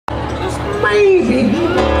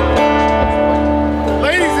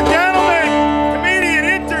Ladies and gentlemen, comedian,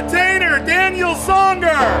 entertainer, Daniel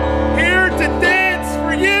Songer, here to dance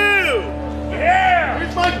for you. Yeah!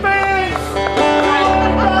 Here's my fans!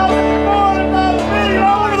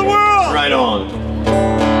 All over the world! Right on.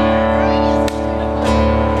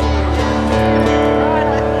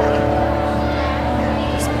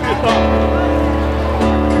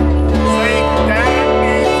 Saying that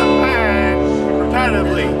needs a pan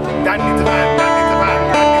repetitively. That needs a pan, that needs a pan,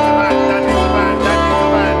 that needs a pan, that needs a pan, that needs a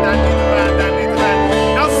pan, that needs a pan, that needs a pan.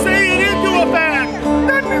 Now say it into a pan.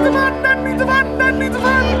 That needs a pan, that needs a pan, that needs a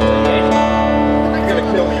pan. You're gonna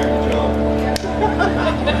kill me, Joe.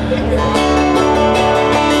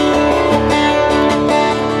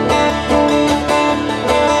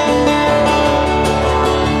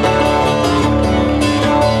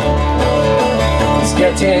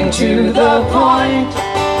 Getting to the point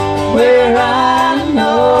where I'm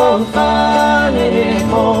no fun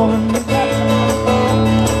anymore.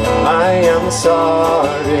 I am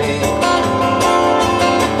sorry.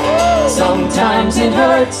 Sometimes it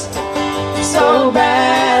hurts so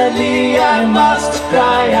badly I must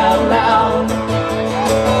cry out loud.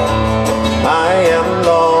 I am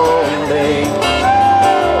lonely.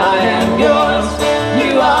 I am yours.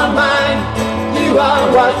 You are mine. You are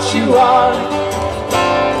what you are.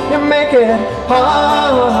 You make it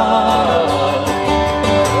hard.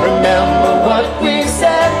 Remember what we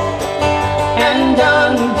said and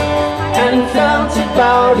done and felt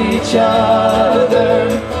about each other.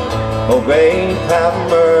 Oh babe, have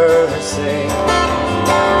mercy.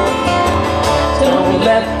 Don't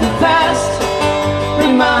let the past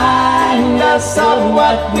remind us of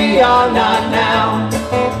what we are not now.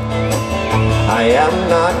 I am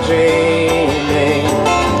not dreaming.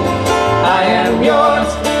 I am yours.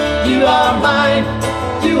 You are mine,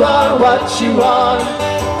 you are what you are.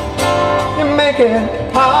 You make it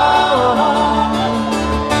hard.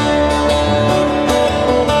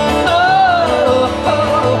 Oh,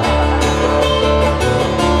 oh.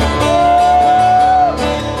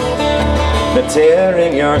 But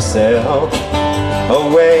tearing yourself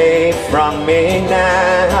away from me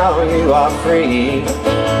now, you are free,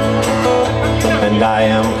 and I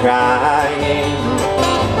am crying.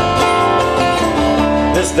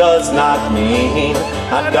 This does not mean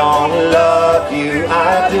I don't love you,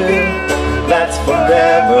 I do. That's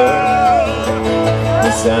forever,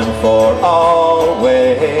 this and for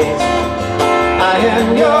always. I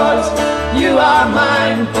am yours, you are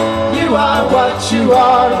mine, you are what you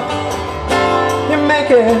are. You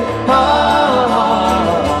make it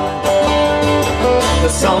hard.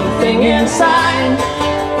 There's something inside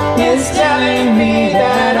is telling me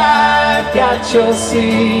that I've got your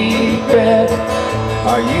secret.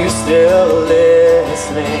 Are you still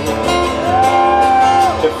listening?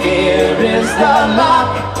 The fear is the lock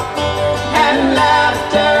and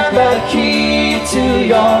laughter the key to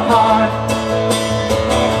your heart.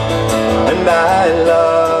 And I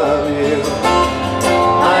love you.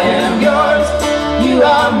 I am yours, you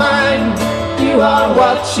are mine, you are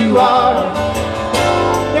what you are.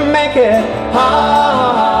 You make it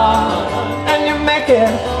hard, and you make it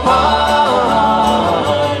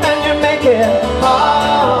hard, and you make it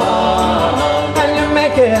hard, and you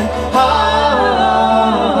make it hard.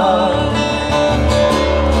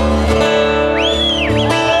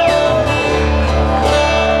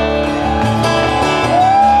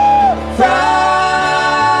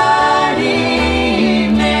 Friday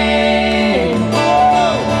evening,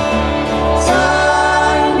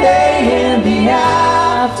 Sunday in the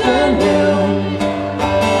afternoon.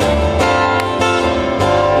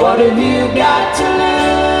 What have you got to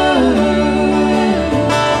lose?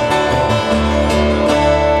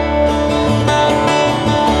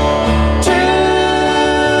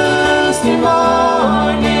 Tuesday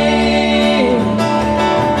morning,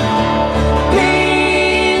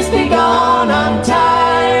 please be gone, I'm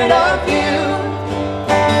tired of you.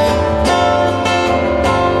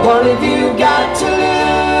 What have you got to lose?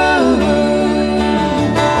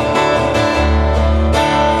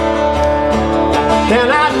 Can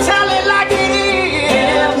I tell it like it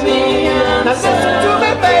is? Now listen to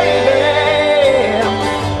me, baby.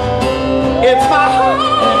 It's my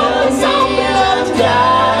heart, something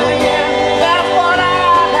dying. That's what I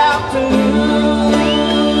have to lose.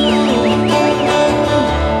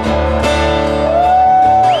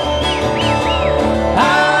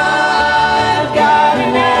 I've got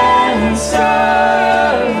an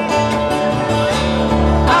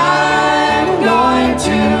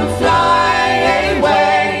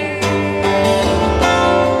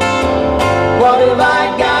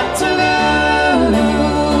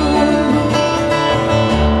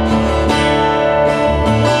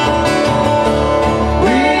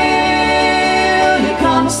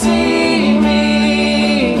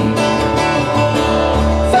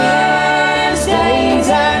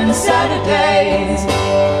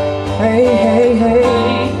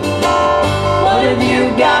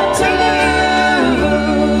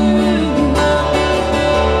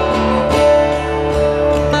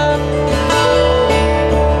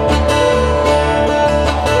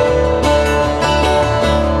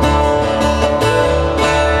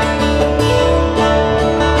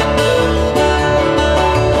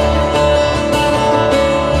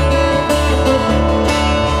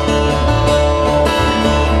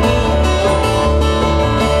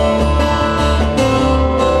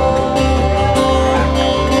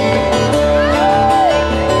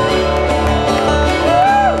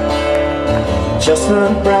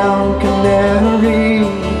white-tongued brown canary,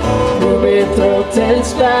 ruby-throated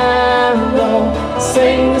sparrow,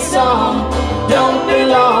 sing the song, don't be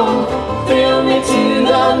long, thrill me to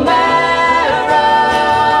the marrow.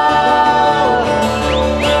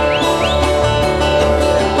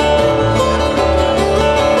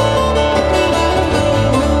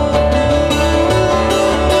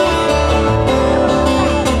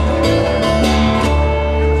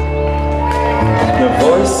 The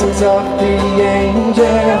voices of the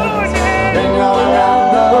angels ring all around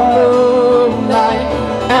the moonlight,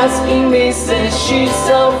 asking me, says she's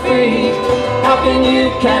so free, how can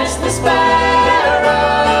you catch the sparrow?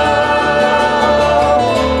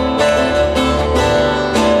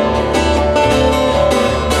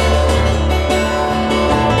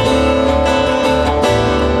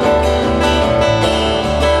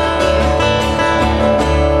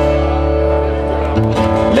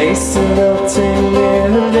 Lace and lilting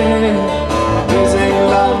living, losing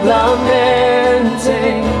love,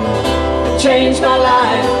 lamenting. Change my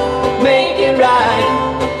life, make it right,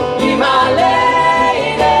 be my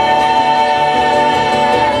lady.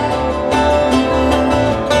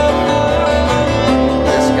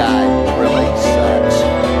 This guy really sucks.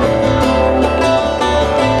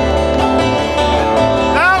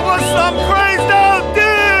 That was some crazed out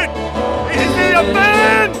dude! Is he a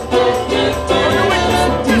fan?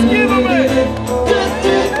 Just give him it!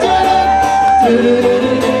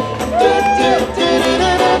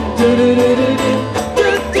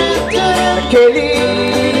 Kelly,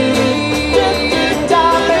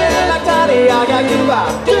 dame la tarea que ayuda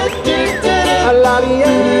a la vida,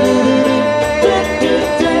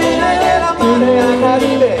 la marea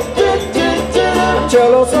Caribe, yo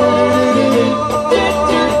lo soy,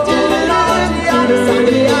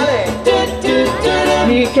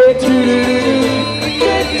 y que tú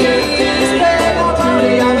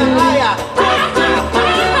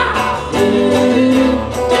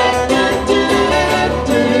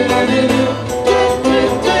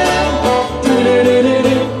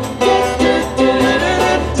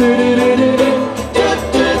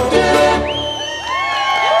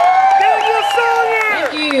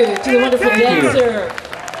To the wonderful dancer.